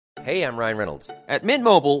Hey, I'm Ryan Reynolds. At Mint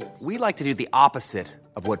Mobile, we like to do the opposite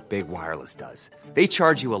of what Big Wireless does. They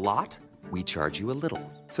charge you a lot, we charge you a little.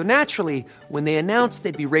 So naturally, when they announced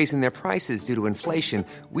they'd be raising their prices due to inflation,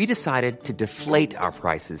 we decided to deflate our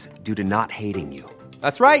prices due to not hating you.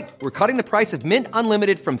 That's right. We're cutting the price of Mint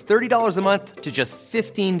Unlimited from $30 a month to just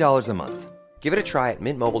 $15 a month. Give it a try at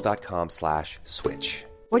mintmobile.com/switch.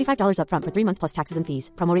 $45 up front for 3 months plus taxes and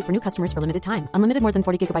fees. Promo rate for new customers for limited time. Unlimited more than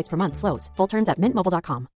 40 gigabytes per month. Slows full terms at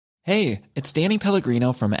mintmobile.com. Hey, it's Danny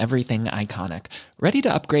Pellegrino from Everything Iconic. Ready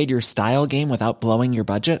to upgrade your style game without blowing your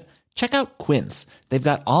budget? Check out Quince. They've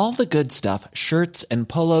got all the good stuff, shirts and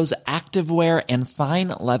polos, activewear, and fine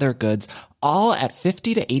leather goods, all at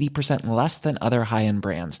 50 to 80% less than other high-end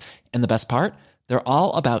brands. And the best part? They're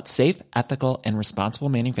all about safe, ethical, and responsible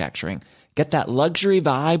manufacturing. Get that luxury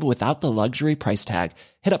vibe without the luxury price tag.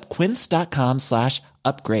 Hit up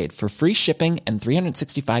quince.com/upgrade for free shipping and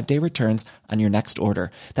 365-day returns on your next order.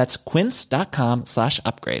 That's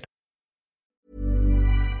quince.com/upgrade.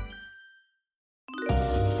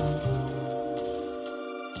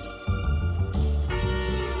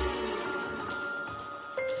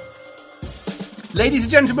 Ladies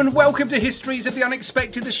and gentlemen, welcome to Histories of the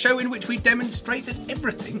Unexpected, the show in which we demonstrate that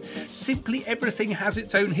everything, simply everything, has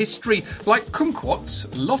its own history, like kumquats,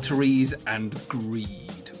 lotteries, and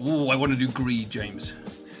greed. Oh, I want to do greed, James.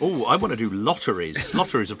 Oh, I want to do lotteries.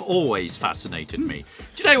 Lotteries have always fascinated me.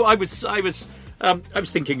 Do you know, I was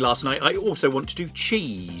thinking last night, I also want to do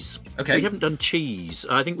cheese. Okay. We haven't done cheese.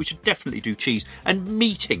 I think we should definitely do cheese. And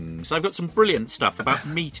meetings. I've got some brilliant stuff about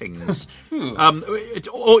meetings.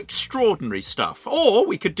 Or extraordinary stuff. Or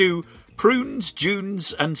we could do prunes,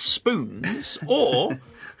 dunes and spoons. Or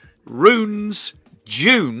runes,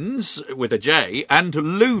 Junes, with a J, and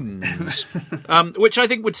loons, which I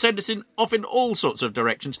think would send us off in all sorts of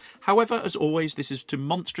directions. However, as always, this is to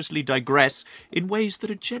monstrously digress in ways that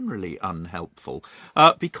are generally unhelpful,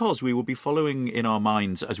 because we will be following in our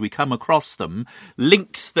minds, as we come across them,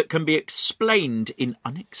 links that can be explained in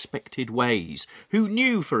unexpected ways. Who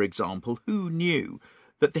knew, for example,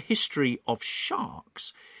 that the history of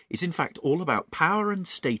sharks is in fact all about power and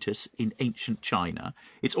status in ancient China.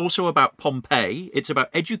 It's also about Pompeii. It's about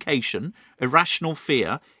education, irrational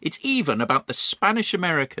fear. It's even about the Spanish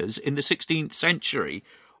Americas in the 16th century.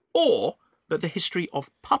 Or that the history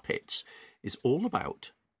of puppets is all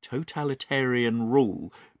about totalitarian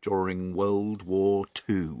rule during World War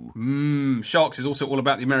II. Sharks is also all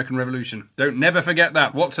about the American Revolution. Don't never forget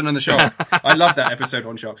that. Watson and the Shark. I love that episode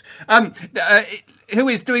on sharks. Who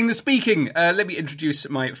is doing the speaking? Let me introduce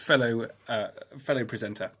my fellow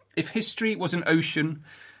presenter. If history was an ocean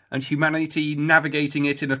and humanity navigating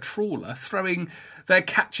it in a trawler, throwing their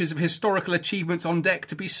catches of historical achievements on deck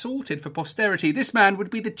to be sorted for posterity, this man would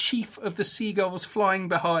be the chief of the seagulls flying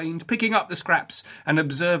behind, picking up the scraps and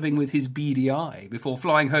observing with his beady eye before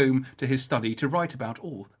flying home to his study to write about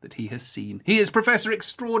all that he has seen. He is Professor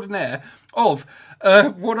Extraordinaire of,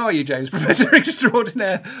 what are you, James? Professor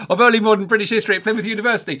Extraordinaire of Early Modern British History at Plymouth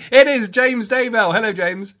University. It is James Daybell. Hello,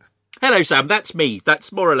 James. Hello, Sam. That's me.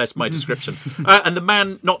 That's more or less my description. And the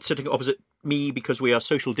man not sitting opposite me, because we are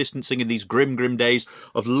social distancing in these grim days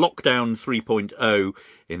of lockdown 3.0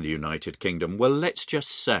 in the United Kingdom. Well, let's just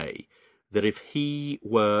say that if he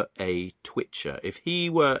were a twitcher, if he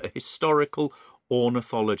were a historical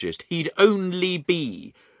ornithologist, he'd only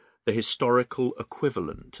be the historical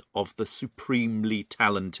equivalent of the supremely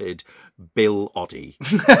talented Bill Oddie.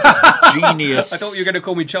 Genius. I thought you were going to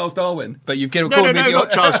call me Charles Darwin, but you've called me... No,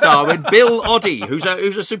 not Charles Darwin. Bill Oddie, who's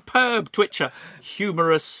a superb twitcher.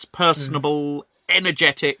 Humorous, personable,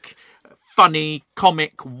 energetic, funny,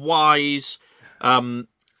 comic, wise, and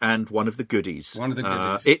one of the goodies. One of the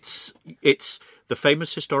goodies. It's the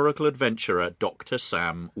famous historical adventurer, Dr.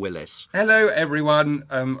 Sam Willis. Hello, everyone.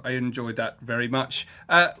 I enjoyed that very much.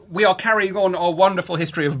 We are carrying on our wonderful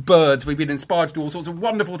history of birds. We've been inspired to do all sorts of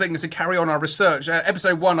wonderful things to carry on our research.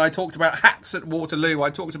 Episode 1, I talked about hats at Waterloo. I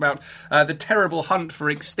talked about the terrible hunt for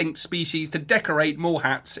extinct species to decorate more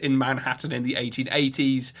hats in Manhattan in the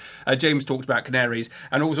 1880s. James talked about canaries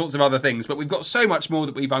and all sorts of other things. But we've got so much more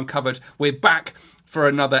that we've uncovered. We're back for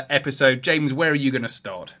another episode. James, where are you going to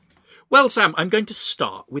start? Well, Sam, I'm going to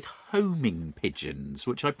start with homing pigeons,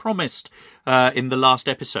 which I promised in the last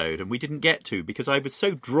episode, and we didn't get to because I was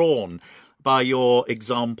so drawn by your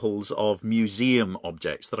examples of museum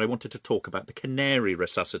objects that I wanted to talk about the canary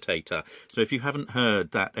resuscitator. So if you haven't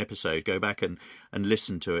heard that episode, go back and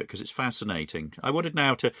listen to it because it's fascinating. I wanted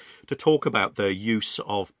now to talk about the use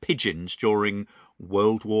of pigeons during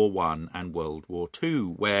World War I and World War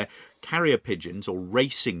II, where carrier pigeons or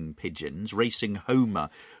racing Homer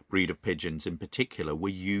breed of pigeons in particular were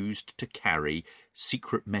used to carry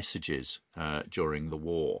secret messages during the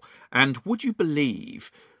war. And would you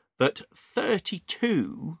believe that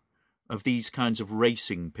 32 of these kinds of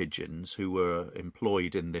racing pigeons who were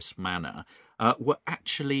employed in this manner were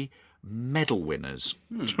actually medal winners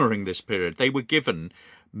during this period? They were given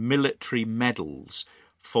military medals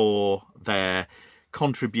for their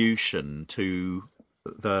contribution to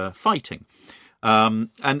the fighting.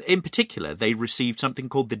 And in particular, they received something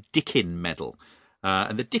called the Dickin Medal.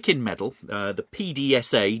 And the Dickin Medal, the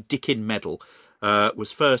PDSA Dickin Medal,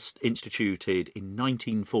 was first instituted in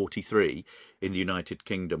 1943 in the United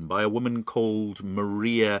Kingdom by a woman called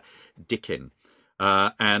Maria Dickin.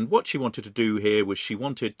 And what she wanted to do here was she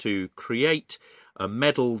wanted to create a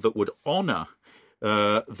medal that would honour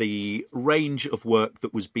the range of work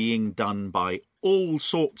that was being done by all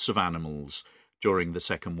sorts of animals during the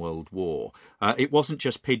Second World War. It wasn't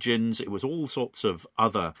just pigeons, it was all sorts of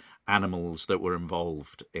other animals that were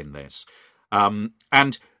involved in this.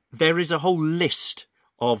 And there is a whole list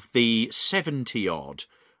of the 70-odd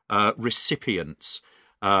recipients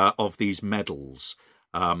of these medals,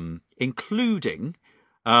 including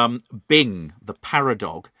Bing, the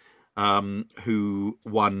paradog, who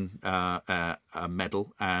won a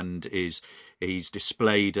medal and he's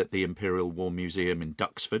displayed at the Imperial War Museum in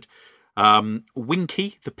Duxford.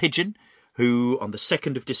 Winky, the pigeon, who on the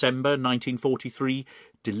 2nd of December 1943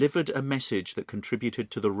 delivered a message that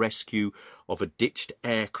contributed to the rescue of a ditched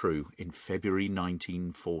aircrew in February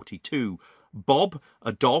 1942. Bob,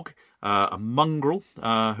 a dog, a mongrel,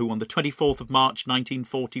 who on the 24th of March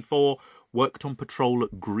 1944 worked on patrol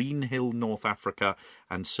at Greenhill, North Africa,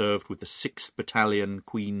 and served with the 6th Battalion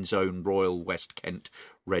Queen's Own Royal West Kent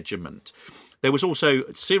Regiment. There was also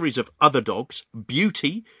a series of other dogs.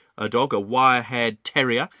 Beauty, a dog, a wire-haired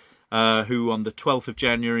terrier, who on the 12th of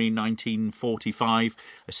January 1945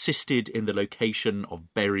 assisted in the location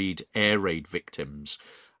of buried air raid victims.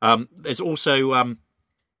 There's also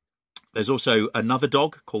another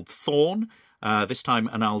dog called Thorn, this time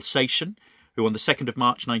an Alsatian, who on the 2nd of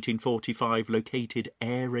March 1945 located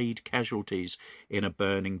air raid casualties in a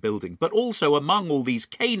burning building. But also among all these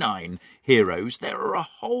canine heroes, there are a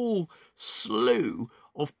whole slew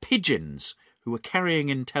of pigeons who were carrying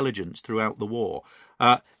intelligence throughout the war.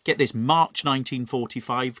 Get this, March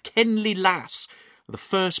 1945, Kenley Lass, the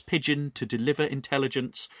first pigeon to deliver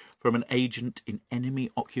intelligence from an agent in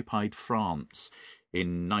enemy-occupied France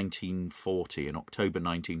in 1940, in October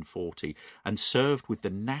 1940, and served with the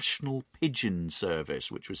National Pigeon Service,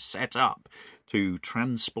 which was set up to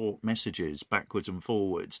transport messages backwards and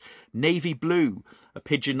forwards. Navy Blue, a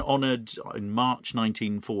pigeon honoured in March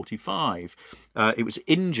 1945. It was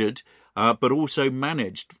injured, but also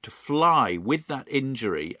managed to fly with that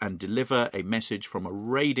injury and deliver a message from a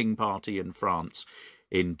raiding party in France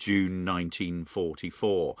in June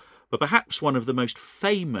 1944. But perhaps one of the most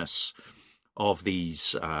famous of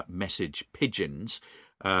these message pigeons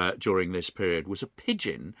during this period was a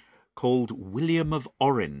pigeon called William of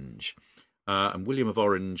Orange. And William of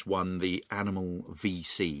Orange won the Animal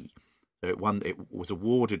VC. So it was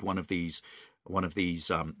awarded one of these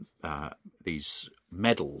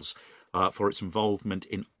medals for its involvement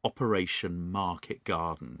in Operation Market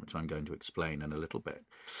Garden, which I'm going to explain in a little bit.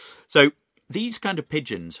 So these kind of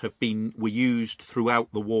pigeons were used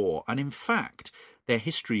throughout the war, and in fact, their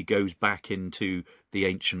history goes back into the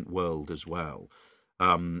ancient world as well.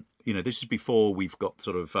 This is before we've got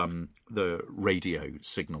sort of the radio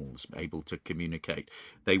signals able to communicate.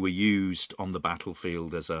 They were used on the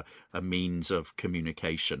battlefield as a means of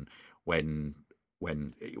communication when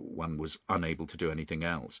one was unable to do anything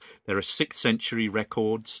else. There are 6th century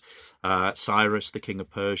records. Cyrus, the king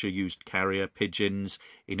of Persia, used carrier pigeons.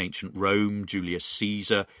 In ancient Rome, Julius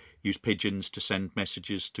Caesar used pigeons to send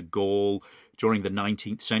messages to Gaul. During the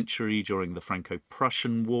 19th century, during the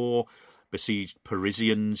Franco-Prussian War, besieged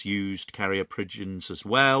Parisians used carrier pigeons as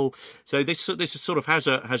well. So this sort of has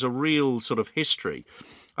a real sort of history.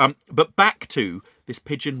 But back to this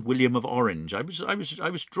pigeon, William of Orange. I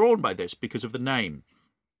was drawn by this because of the name.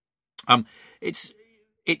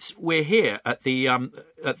 We're here at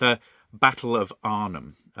the Battle of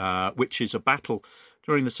Arnhem, which is a battle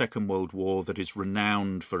during the Second World War that is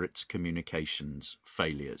renowned for its communications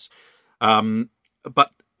failures.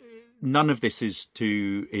 But none of this is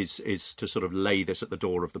to sort of lay this at the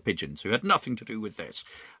door of the pigeons, who had nothing to do with this.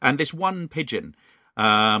 And this one pigeon,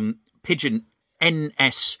 pigeon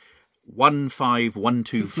NS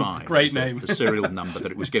 15125, great name, the serial number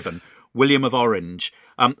that it was given, William of Orange,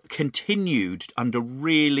 continued under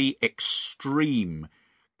really extreme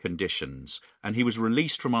conditions, and he was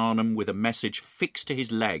released from Arnhem with a message fixed to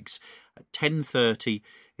his legs at 10:30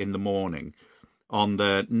 in the morning on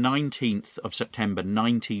the 19th of September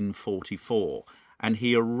 1944, and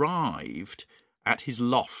he arrived at his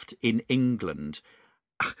loft in England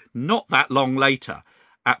not that long later,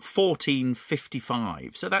 at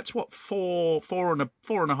 14:55. So that's what four and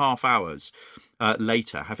a half hours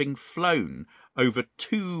later, having flown over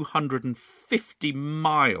 250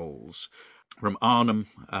 miles from Arnhem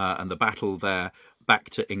and the battle there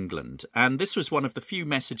back to England. And this was one of the few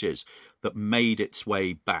messages that made its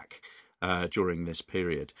way back during this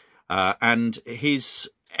period. And his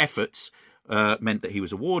efforts meant that he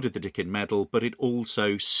was awarded the Dickin Medal, but it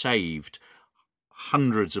also saved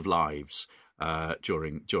hundreds of lives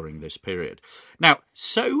during this period. Now,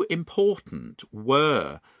 so important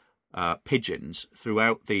were pigeons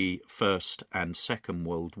throughout the First and Second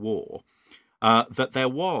World War that there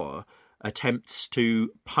were attempts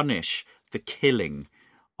to punish the killing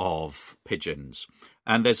of pigeons.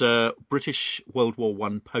 And there's a British World War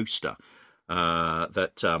I poster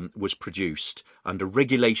that was produced under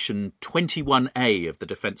Regulation 21A of the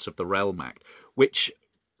Defence of the Realm Act, which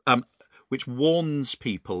warns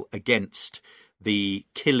people against the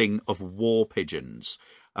killing of war pigeons.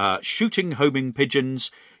 Shooting homing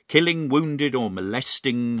pigeons, killing, wounded or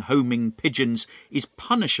molesting homing pigeons is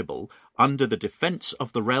punishable under the Defence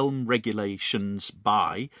of the Realm regulations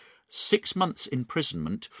by 6 months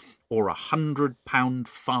imprisonment or £100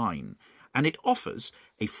 fine. And it offers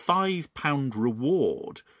a £5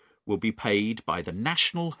 reward will be paid by the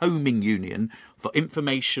National Homing Union for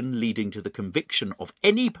information leading to the conviction of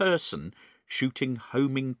any person shooting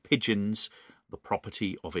homing pigeons, the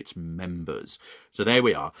property of its members. So there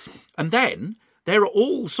we are. And then there are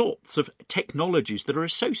all sorts of technologies that are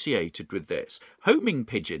associated with this. Homing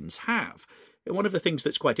pigeons have. One of the things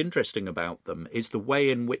that's quite interesting about them is the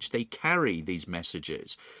way in which they carry these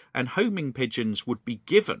messages. And homing pigeons would be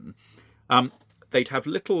given, they'd have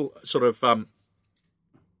little sort of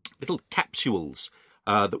little capsules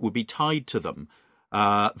that would be tied to them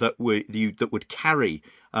that would carry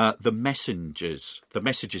the messages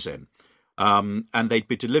in, and they'd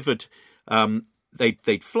be delivered.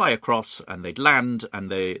 They'd fly across and they'd land,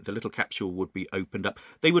 and the little capsule would be opened up.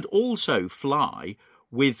 They would also fly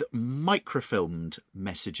with microfilmed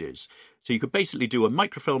messages. So you could basically do a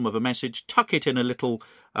microfilm of a message, tuck it in a little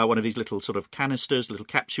one of these little sort of canisters, little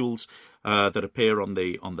capsules that appear on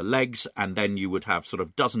the legs, and then you would have sort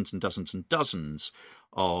of dozens and dozens and dozens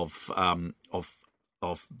of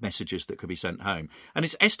messages that could be sent home. And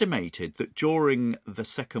it's estimated that during the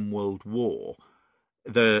Second World War,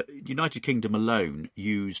 the United Kingdom alone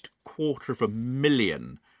used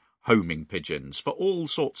 250,000 homing pigeons for all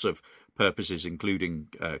sorts of purposes, including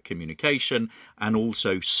communication and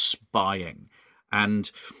also spying.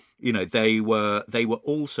 And they were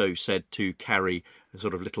also said to carry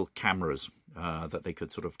sort of little cameras that they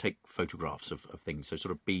could sort of take photographs of things, so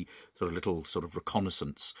sort of be sort of little sort of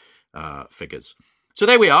reconnaissance figures. So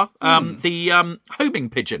there we are. The homing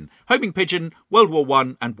pigeon, World War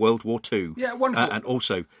I and World War II. Yeah, wonderful. And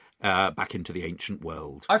also back into the ancient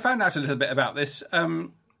world. I found out a little bit about this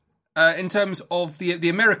in terms of the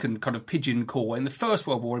American kind of pigeon corps in the First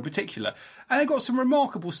World War in particular. And they got some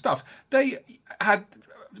remarkable stuff. They had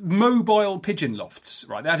mobile pigeon lofts,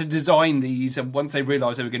 right? They had to design these, and once they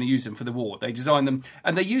realised they were going to use them for the war, they designed them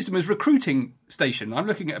and they used them as recruiting station. I'm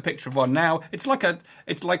looking at a picture of one now. It's like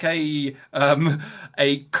a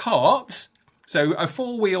cart. So a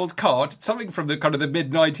four-wheeled cart, something from the kind of the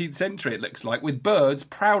mid-19th century, it looks like, with birds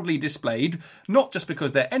proudly displayed, not just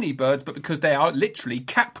because they're any birds, but because they are literally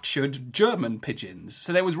captured German pigeons.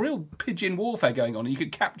 So there was real pigeon warfare going on, and you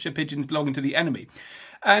could capture pigeons belonging to the enemy.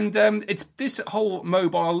 And it's this whole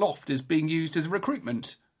mobile loft is being used as a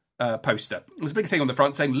recruitment poster. There's a big thing on the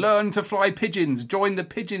front saying, "Learn to fly pigeons, join the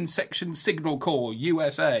Pigeon Section Signal Corps,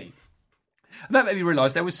 USA." And that made me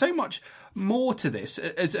realise there was so much more to this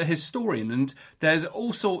as a historian, and there's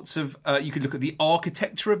all sorts of you could look at the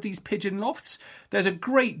architecture of these pigeon lofts. There's a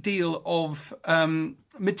great deal of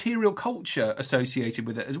material culture associated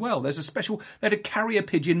with it as well. There's they had a carrier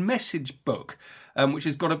pigeon message book, which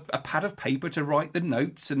has got a pad of paper to write the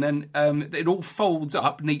notes, and then it all folds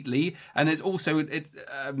up neatly, and there's also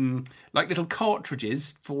like little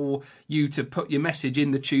cartridges for you to put your message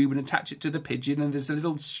in the tube and attach it to the pigeon, and there's a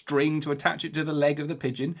little string to attach it to the leg of the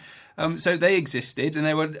pigeon. So they existed, and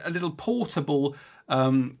they were a little portable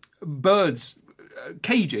birds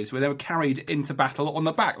cages where they were carried into battle on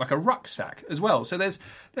the back, like a rucksack as well. So there's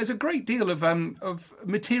a great deal of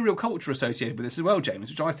material culture associated with this as well, James,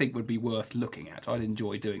 which I think would be worth looking at. I'd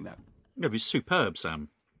enjoy doing that. It'd be superb, Sam.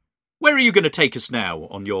 Where are you going to take us now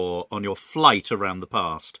on your flight around the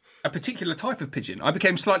past? A particular type of pigeon. I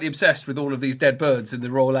became slightly obsessed with all of these dead birds in the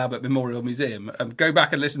Royal Albert Memorial Museum. Go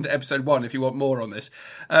back and listen to episode 1 if you want more on this.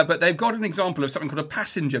 But they've got an example of something called a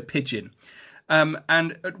passenger pigeon.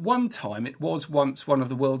 And at one time, it was once one of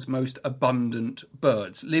the world's most abundant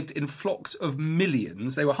birds. Lived in flocks of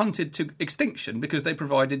millions. They were hunted to extinction because they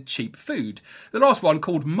provided cheap food. The last one,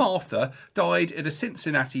 called Martha, died at a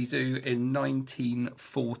Cincinnati zoo in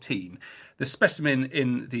 1914. The specimen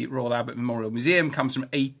in the Royal Albert Memorial Museum comes from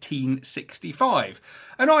 1865.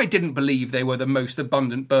 And I didn't believe they were the most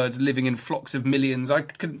abundant birds living in flocks of millions. I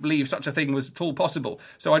couldn't believe such a thing was at all possible.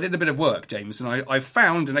 So I did a bit of work, James, and I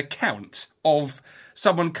found an account of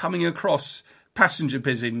someone coming across passenger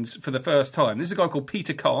pigeons for the first time. This is a guy called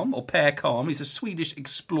Peter Kalm, or Per Kalm. He's a Swedish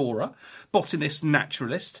explorer, botanist,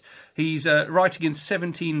 naturalist. He's writing in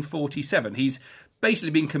 1747. He's basically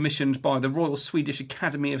been commissioned by the Royal Swedish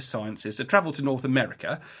Academy of Sciences to travel to North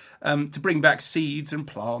America to bring back seeds and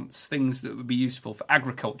plants, things that would be useful for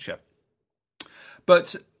agriculture.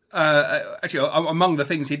 But actually, among the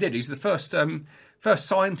things he did, he's the first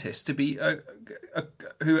scientist to be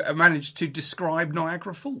who managed to describe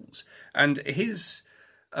Niagara Falls, and his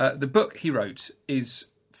the book he wrote is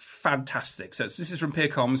fantastic. So this is from Per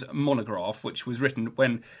Kalm's monograph, which was written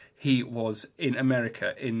when he was in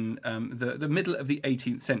America in the middle of the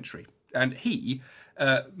 18th century, and he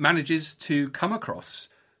manages to come across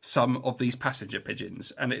some of these passenger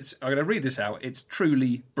pigeons, and I'm going to read this out. It's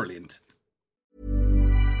truly brilliant.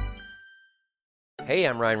 Hey,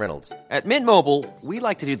 I'm Ryan Reynolds. At Mint Mobile, we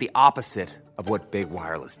like to do the opposite of what Big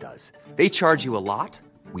Wireless does. They charge you a lot,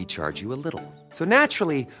 we charge you a little. So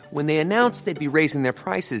naturally, when they announced they'd be raising their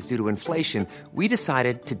prices due to inflation, we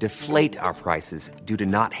decided to deflate our prices due to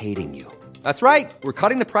not hating you. That's right. We're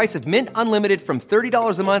cutting the price of Mint Unlimited from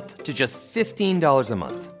 $30 a month to just $15 a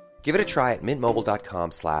month. Give it a try at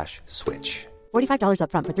mintmobile.com/switch. $45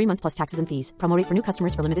 up front for 3 months plus taxes and fees. Promo rate for new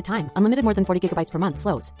customers for limited time. Unlimited more than 40 gigabytes per month.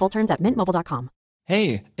 Slows full terms at mintmobile.com.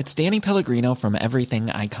 Hey, it's Danny Pellegrino from Everything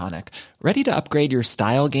Iconic. Ready to upgrade your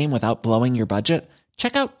style game without blowing your budget?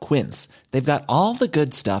 Check out Quince. They've got all the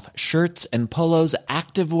good stuff, shirts and polos,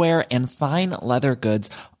 activewear, and fine leather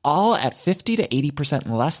goods, all at 50 to 80%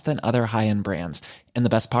 less than other high-end brands. And the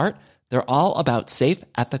best part? They're all about safe,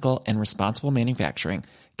 ethical, and responsible manufacturing.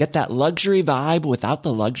 Get that luxury vibe without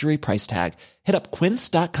the luxury price tag. Hit up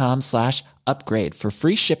quince.com/upgrade for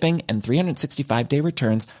free shipping and 365-day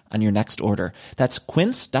returns on your next order. That's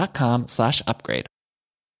quince.com/upgrade.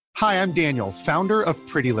 Hi, I'm Daniel, founder of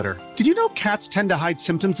Pretty Litter. Did you know cats tend to hide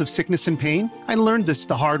symptoms of sickness and pain? I learned this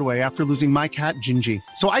the hard way after losing my cat, Gingy.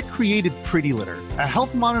 So I created Pretty Litter, a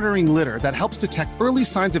health monitoring litter that helps detect early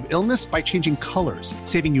signs of illness by changing colors,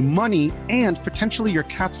 saving you money and potentially your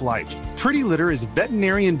cat's life. Pretty Litter is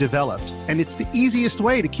veterinarian developed, and it's the easiest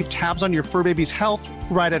way to keep tabs on your fur baby's health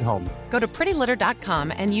right at home. Go to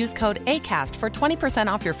prettylitter.com and use code ACAST for 20%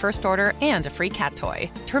 off your first order and a free cat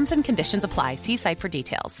toy. Terms and conditions apply. See site for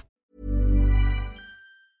details.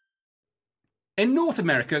 In North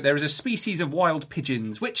America, there is a species of wild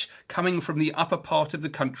pigeons which, coming from the upper part of the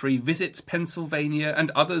country, visits Pennsylvania and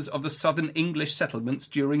others of the southern English settlements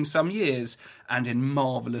during some years, and in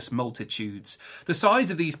marvellous multitudes. The size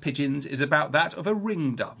of these pigeons is about that of a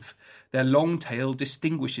ringdove. Their long tail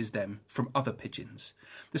distinguishes them from other pigeons.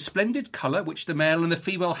 The splendid colour which the male and the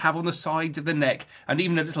female have on the sides of the neck, and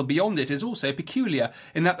even a little beyond it, is also peculiar,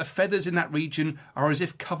 in that the feathers in that region are as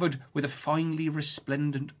if covered with a finely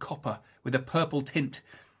resplendent copper, with a purple tint,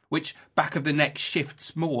 which back of the neck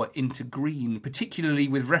shifts more into green, particularly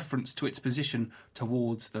with reference to its position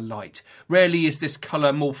towards the light. Rarely is this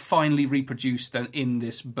colour more finely reproduced than in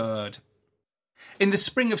this bird. In the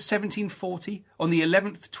spring of 1740, on the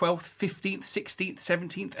 11th, 12th, 15th, 16th,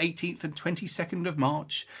 17th, 18th and 22nd of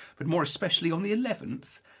March, but more especially on the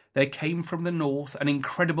 11th, there came from the north an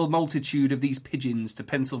incredible multitude of these pigeons to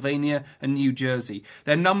Pennsylvania and New Jersey.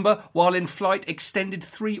 Their number, while in flight, extended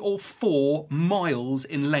 3 or 4 miles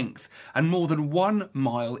in length and more than 1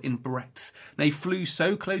 mile in breadth. They flew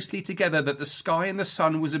so closely together that the sky and the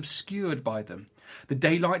sun was obscured by them. The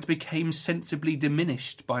daylight became sensibly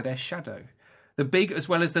diminished by their shadow. The big as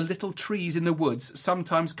well as the little trees in the woods,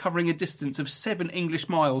 sometimes covering a distance of 7 English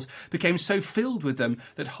miles, became so filled with them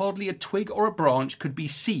that hardly a twig or a branch could be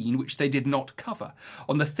seen which they did not cover.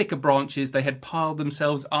 On the thicker branches they had piled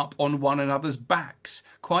themselves up on one another's backs,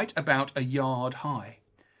 quite about a yard high.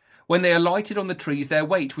 When they alighted on the trees, their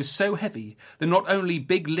weight was so heavy that not only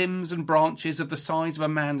big limbs and branches of the size of a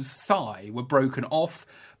man's thigh were broken off,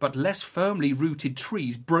 but less firmly rooted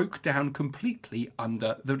trees broke down completely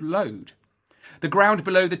under the load. The ground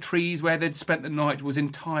below the trees where they'd spent the night was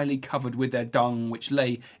entirely covered with their dung, which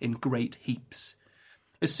lay in great heaps.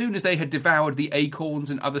 As soon as they had devoured the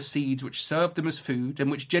acorns and other seeds which served them as food,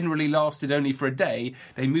 and which generally lasted only for a day,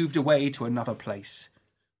 they moved away to another place.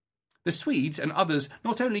 The Swedes and others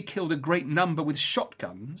not only killed a great number with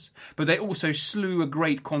shotguns, but they also slew a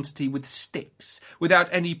great quantity with sticks, without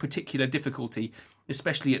any particular difficulty.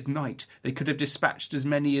 Especially at night, they could have dispatched as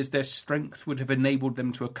many as their strength would have enabled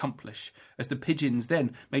them to accomplish, as the pigeons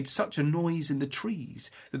then made such a noise in the trees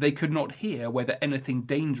that they could not hear whether anything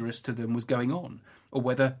dangerous to them was going on, or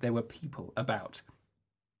whether there were people about.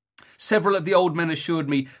 Several of the old men assured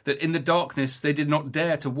me that in the darkness they did not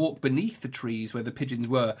dare to walk beneath the trees where the pigeons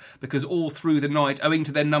were, because all through the night, owing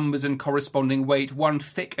to their numbers and corresponding weight, one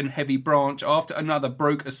thick and heavy branch after another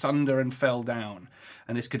broke asunder and fell down,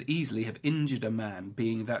 and this could easily have injured a man,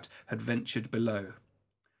 being that had ventured below.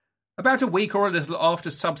 About a week or a little after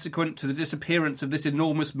subsequent to the disappearance of this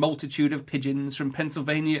enormous multitude of pigeons from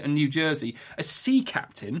Pennsylvania and New Jersey, a sea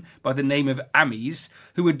captain by the name of Ames,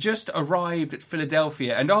 who had just arrived at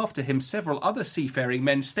Philadelphia, and after him several other seafaring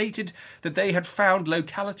men, stated that they had found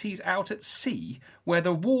localities out at sea where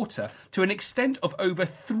the water, to an extent of over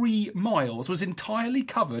 3 miles, was entirely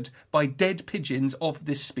covered by dead pigeons of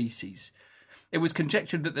this species. It was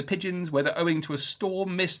conjectured that the pigeons, whether owing to a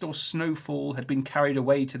storm, mist, or snowfall, had been carried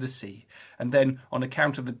away to the sea, and then, on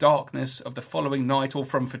account of the darkness of the following night or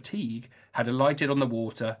from fatigue, had alighted on the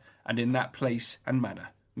water, and in that place and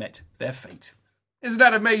manner met their fate. Isn't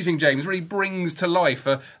that amazing, James? It really brings to life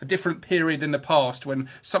a different period in the past when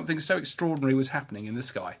something so extraordinary was happening in the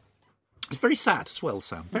sky. It's very sad as well,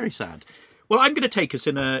 Sam. Very sad. Well, I'm going to take us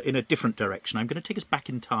in a different direction. I'm going to take us back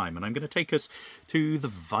in time, and I'm going to take us to the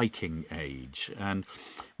Viking Age. And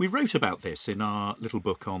we wrote about this in our little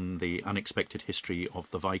book on the unexpected history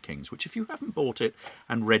of the Vikings, which, if you haven't bought it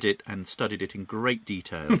and read it and studied it in great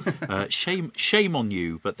detail, shame on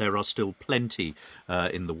you, but there are still plenty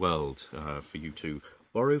in the world for you to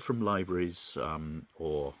borrow from libraries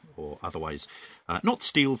or otherwise, not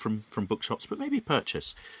steal from bookshops, but maybe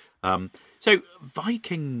purchase. So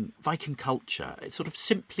Viking culture, it sort of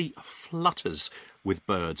simply flutters with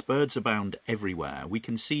birds. Birds abound everywhere. We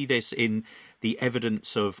can see this in the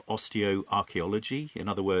evidence of osteoarchaeology, in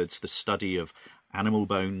other words, the study of animal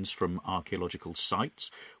bones from archaeological sites,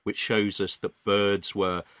 which shows us that birds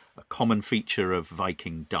were a common feature of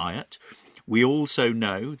Viking diet. We also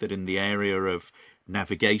know that in the area of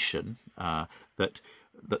navigation, that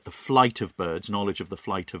the flight of birds, knowledge of the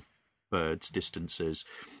flight of birds, distances,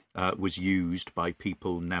 was used by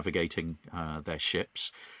people navigating their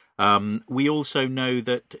ships. We also know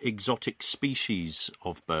that exotic species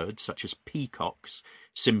of birds, such as peacocks,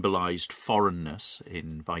 symbolised foreignness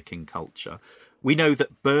in Viking culture. We know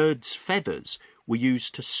that birds' feathers were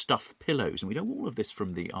used to stuff pillows, and we know all of this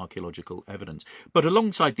from the archaeological evidence. But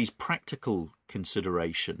alongside these practical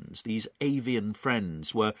considerations, these avian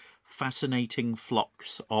friends were fascinating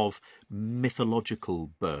flocks of mythological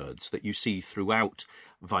birds that you see throughout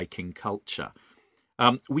Viking culture.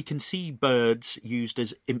 We can see birds used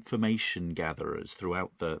as information gatherers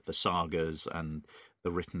throughout the sagas and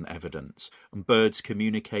the written evidence. And birds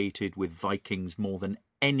communicated with Vikings more than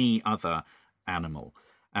any other animal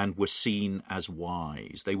and were seen as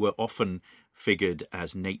wise. They were often figured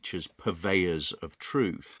as nature's purveyors of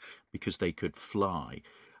truth because they could fly.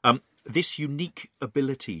 This unique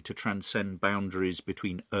ability to transcend boundaries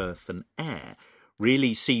between earth and air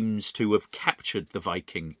really seems to have captured the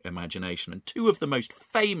Viking imagination. And two of the most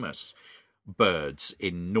famous birds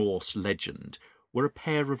in Norse legend were a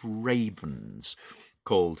pair of ravens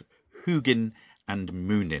called Hugin and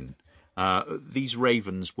Munin. These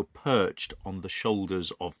ravens were perched on the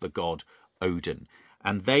shoulders of the god Odin,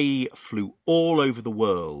 and they flew all over the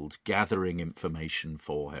world gathering information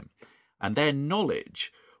for him. And their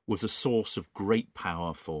knowledge was a source of great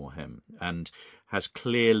power for him and has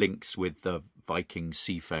clear links with the Viking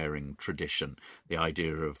seafaring tradition, the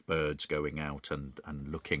idea of birds going out and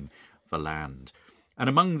looking for land. And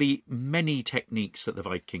among the many techniques that the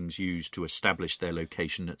Vikings used to establish their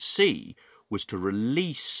location at sea was to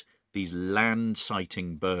release these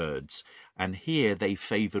land-sighting birds, and here they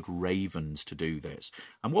favoured ravens to do this.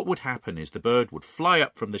 And what would happen is the bird would fly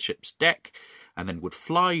up from the ship's deck and then would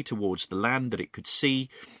fly towards the land that it could see,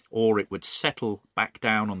 or it would settle back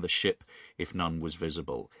down on the ship if none was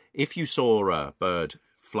visible. If you saw a bird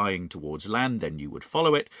flying towards land, then you would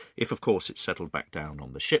follow it. If, of course, it settled back down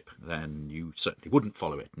on the ship, then you certainly wouldn't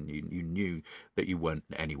follow it, and you knew that you weren't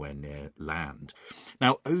anywhere near land.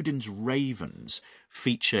 Now, Odin's ravens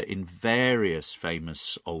feature in various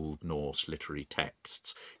famous Old Norse literary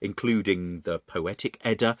texts, including the Poetic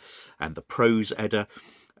Edda and the Prose Edda,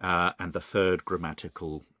 and the Third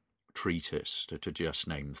Grammatical Treatise, to just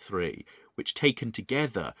name three, which taken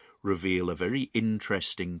together reveal a very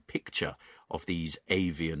interesting picture of these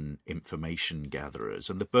avian information gatherers.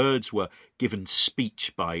 And the birds were given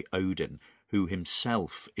speech by Odin, who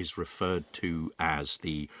himself is referred to as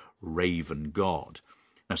the Raven God.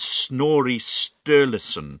 Now, Snorri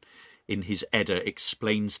Sturluson in his Edda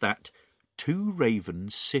explains that 2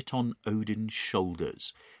 ravens sit on Odin's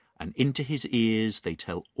shoulders, and into his ears they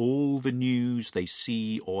tell all the news they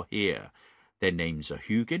see or hear. Their names are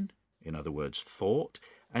Hugin, in other words, thought,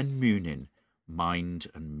 and Munin, mind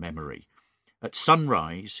and memory. At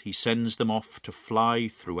sunrise, he sends them off to fly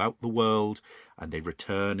throughout the world, and they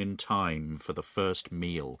return in time for the first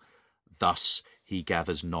meal. Thus, he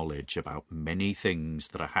gathers knowledge about many things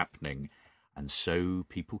that are happening, and so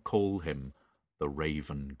people call him the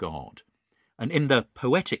Raven God. And in the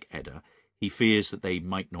Poetic Edda, he fears that they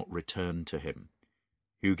might not return to him.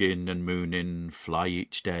 Hugin and Munin fly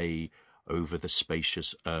each day over the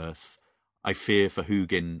spacious earth. I fear for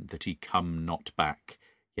Hugin that he come not back,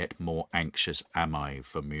 yet more anxious am I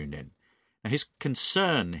for Munin. Now, his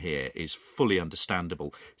concern here is fully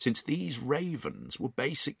understandable, since these ravens were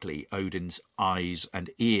basically Odin's eyes and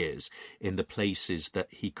ears in the places that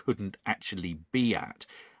he couldn't actually be at,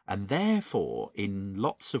 and therefore, in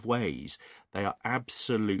lots of ways, they are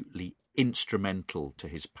absolutely instrumental to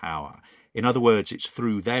his power. In other words, it's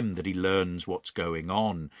through them that he learns what's going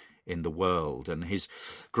on in the world, and his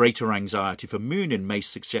greater anxiety for Munin may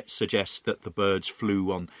suggest that the birds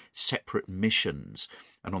flew on separate missions,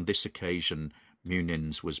 and on this occasion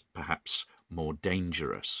Munin's was perhaps more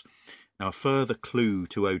dangerous. Now, a further clue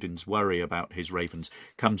to Odin's worry about his ravens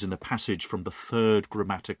comes in the passage from the Third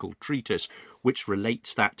Grammatical Treatise, which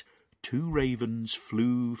relates that 2 ravens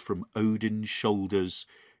flew from Odin's shoulders,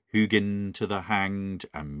 Hugin to the hanged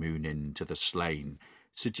and Munin to the slain,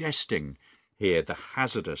 suggesting here the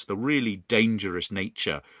hazardous, the really dangerous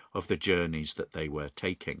nature of the journeys that they were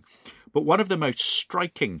taking. But one of the most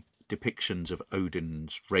striking depictions of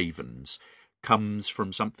Odin's ravens comes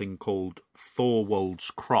from something called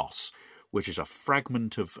Thorwald's Cross, which is a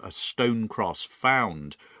fragment of a stone cross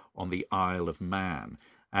found on the Isle of Man.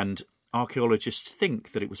 And archaeologists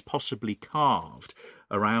think that it was possibly carved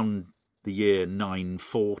around the year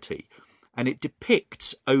 940, and it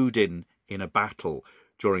depicts Odin in a battle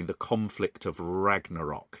during the conflict of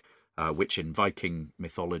Ragnarok, which in Viking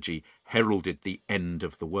mythology heralded the end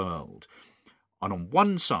of the world. And on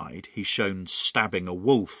one side, he's shown stabbing a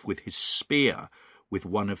wolf with his spear with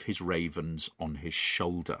one of his ravens on his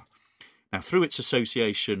shoulder. Now, through its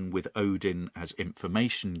association with Odin as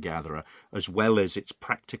information gatherer, as well as its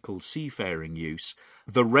practical seafaring use,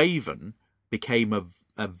 the raven became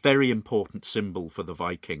a very important symbol for the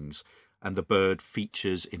Vikings, and the bird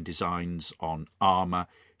features in designs on armour,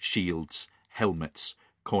 shields, helmets,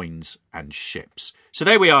 coins and ships. So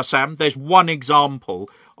there we are, Sam. There's one example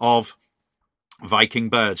of Viking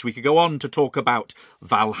birds. We could go on to talk about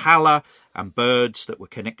Valhalla and birds that were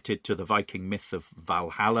connected to the Viking myth of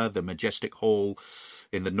Valhalla, the majestic hall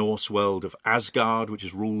in the Norse world of Asgard, which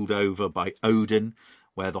is ruled over by Odin,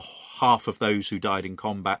 where the half of those who died in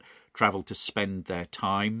combat travelled to spend their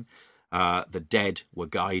time. The dead were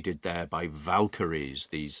guided there by Valkyries,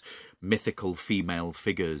 these mythical female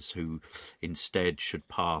figures who instead should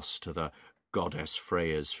pass to the goddess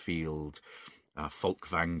Freya's field,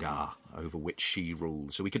 Folkvangar, over which she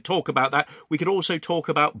rules. So we could talk about that. We could also talk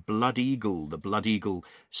about Blood Eagle, the Blood Eagle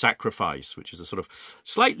sacrifice, which is a sort of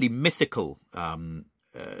slightly mythical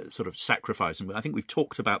sort of sacrifice. And I think we've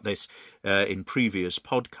talked about this in previous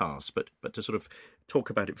podcasts, but to sort of talk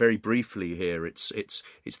about it very briefly here, it's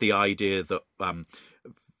the idea that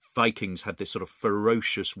Vikings had this sort of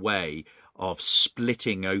ferocious way of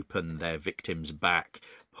splitting open their victim's back,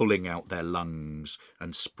 pulling out their lungs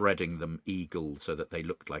and spreading them eagle so that they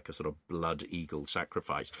looked like a sort of blood eagle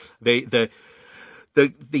sacrifice. The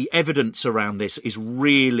evidence around this is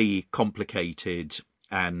really complicated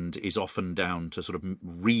and is often down to sort of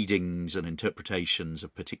readings and interpretations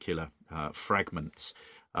of particular fragments.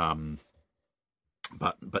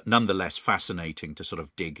 but nonetheless fascinating to sort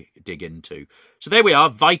of dig into. So there we are,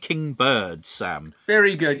 Viking birds, Sam.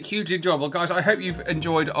 Very good, hugely enjoyable. Guys, I hope you've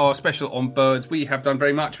enjoyed our special on birds. We have done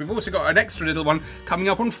very much. We've also got an extra little one coming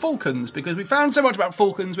up on falcons, because we found so much about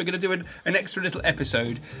falcons. We're going to do an extra little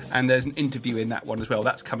episode, and there's an interview in that one as well.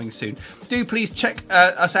 That's coming soon. Do please check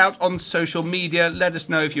us out on social media. Let us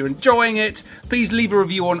know if you're enjoying it. Please leave a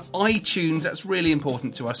review on iTunes. That's really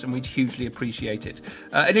important to us, and we'd hugely appreciate it.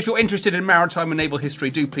 And if you're interested in maritime and naval history,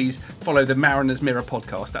 do please follow the Mariner's Mirror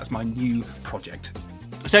podcast. That's my new project.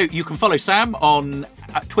 So you can follow Sam on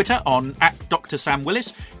Twitter on @Dr. Sam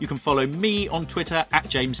Willis. You can follow me on Twitter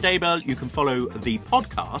 @James Daybell. You can follow the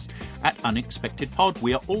podcast @UnexpectedPod.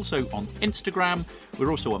 We are also on Instagram.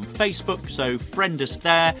 We're also on Facebook, so friend us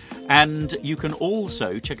there. And you can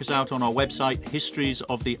also check us out on our website,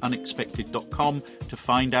 historiesoftheunexpected.com, to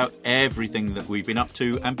find out everything that we've been up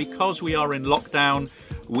to. And because we are in lockdown,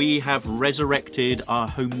 we have resurrected our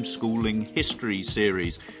homeschooling history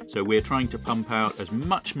series. So we're trying to pump out as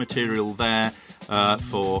much material there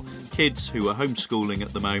for kids who are homeschooling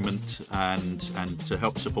at the moment, and to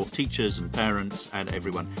help support teachers and parents and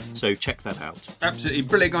everyone. So check that out. Absolutely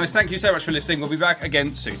brilliant, guys. Thank you so much for listening. We'll be back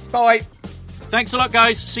again soon. Bye. Thanks a lot,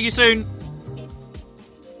 guys. See you soon.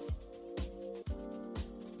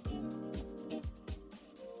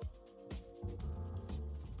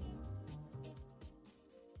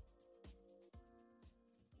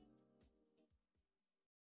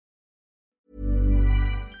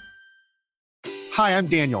 Hi, I'm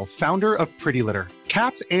Daniel, founder of Pretty Litter.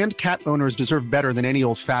 Cats and cat owners deserve better than any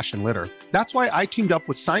old-fashioned litter. That's why I teamed up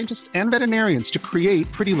with scientists and veterinarians to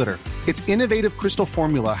create Pretty Litter. Its innovative crystal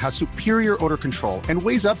formula has superior odor control and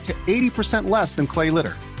weighs up to 80% less than clay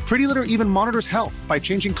litter. Pretty Litter even monitors health by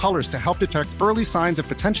changing colors to help detect early signs of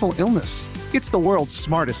potential illness. It's the world's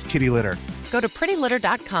smartest kitty litter. Go to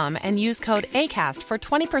prettylitter.com and use code ACAST for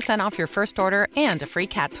 20% off your first order and a free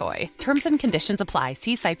cat toy. Terms and conditions apply.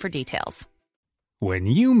 See site for details. When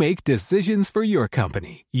you make decisions for your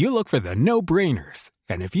company, you look for the no-brainers.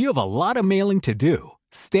 And if you have a lot of mailing to do,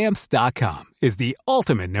 Stamps.com is the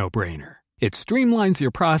ultimate no-brainer. It streamlines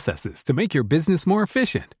your processes to make your business more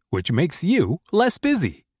efficient, which makes you less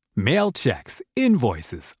busy. Mail checks,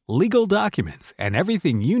 invoices, legal documents, and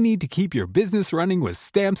everything you need to keep your business running with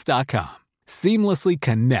Stamps.com. Seamlessly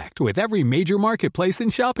connect with every major marketplace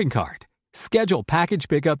and shopping cart. Schedule package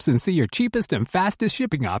pickups and see your cheapest and fastest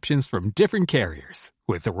shipping options from different carriers,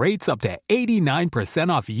 with rates up to 89%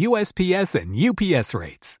 off USPS and UPS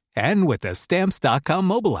rates. And with the Stamps.com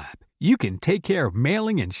mobile app, you can take care of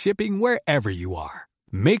mailing and shipping wherever you are.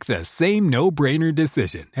 Make the same no-brainer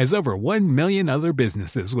decision as over 1 million other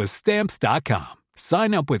businesses with Stamps.com.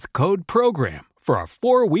 Sign up with code PROGRAM for a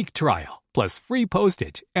 4-week trial, plus free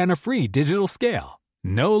postage and a free digital scale.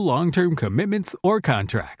 No long-term commitments or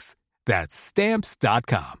contracts. That's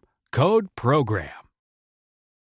Stamps.com. Code PROGRAM.